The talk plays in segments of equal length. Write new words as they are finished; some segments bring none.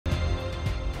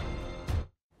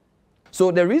So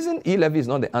the reason E-levy is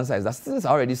not the answer is that citizens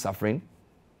are already suffering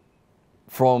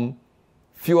from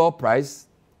fuel price,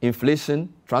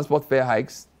 inflation, transport fare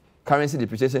hikes, currency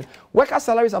depreciation. Worker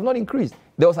salaries have not increased.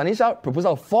 There was an initial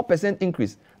proposal of 4%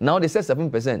 increase. Now they said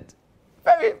 7%.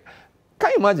 Can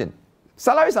you imagine?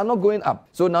 Salaries are not going up.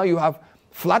 So now you have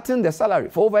flattened the salary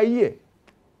for over a year.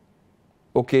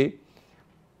 Okay?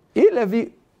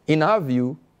 E-levy, in our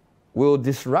view, will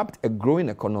disrupt a growing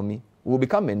economy, will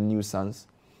become a nuisance,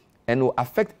 and will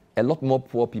affect a lot more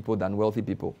poor people than wealthy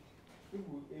people.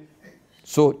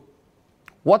 So,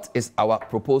 what is our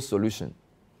proposed solution?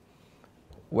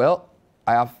 Well,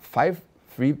 I have 5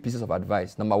 free pieces of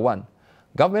advice. Number 1,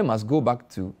 government must go back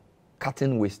to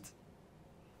cutting waste.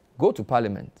 Go to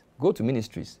parliament, go to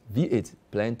ministries, V8,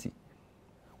 plenty.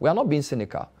 We are not being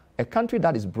cynical. A country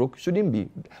that is broke shouldn't be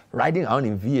riding around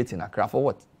in V8 in Accra for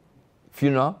what?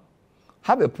 Funeral?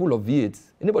 Have a pool of V8.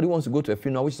 Anybody who wants to go to a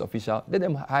funeral which is official, let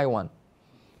them hire one.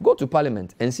 Go to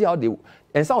parliament and see how they...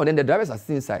 And some of them, the drivers are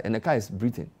sitting inside and the car is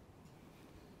breathing.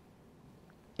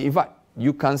 In fact,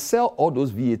 you can sell all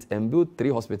those V8 and build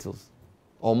 3 hospitals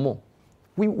or more.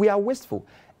 We are wasteful.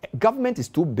 Government is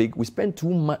too big. We spend too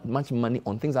much money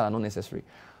on things that are not necessary.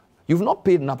 You've not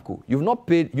paid NAPCO. You've not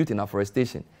paid Youth in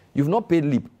Afforestation. You've not paid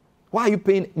LEAP. Why are you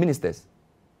paying ministers?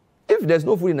 If there's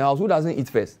no food in the house, who doesn't eat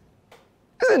first?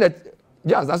 Isn't it?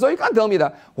 Yes, so you can't tell me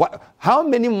that. How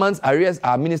many months arrears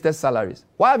are ministers' salaries?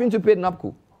 Why haven't you paid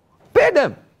NAPCO? Pay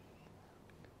them.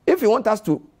 If you want us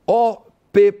to all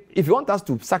pay, if you want us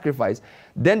to sacrifice,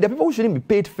 then the people who shouldn't be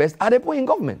paid first are the people in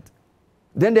government.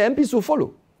 Then the MPs will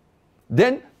follow.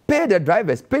 Then pay the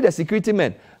drivers, pay the security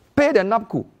men, pay the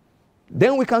NAPCO.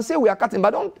 Then we can say we are cutting,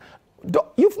 but don't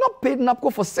you've not paid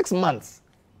NAPCO for 6 months.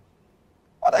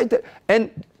 What are you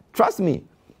and trust me,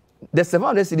 the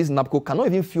 700 cedis NAPCO cannot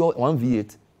even fuel 1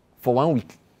 V8 for 1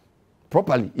 week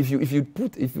properly. If you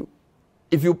put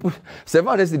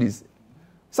 700 cedis,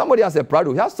 somebody has a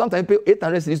Prado, he has sometimes pay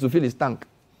 800 cedis to fill his tank.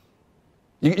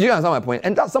 You understand my point?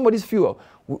 And that's somebody's fuel.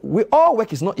 We all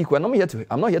work is not equal. I'm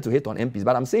not here to hate on MPs,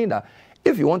 but I'm saying that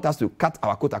if you want us to cut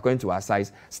our coat according to our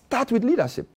size, start with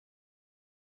leadership.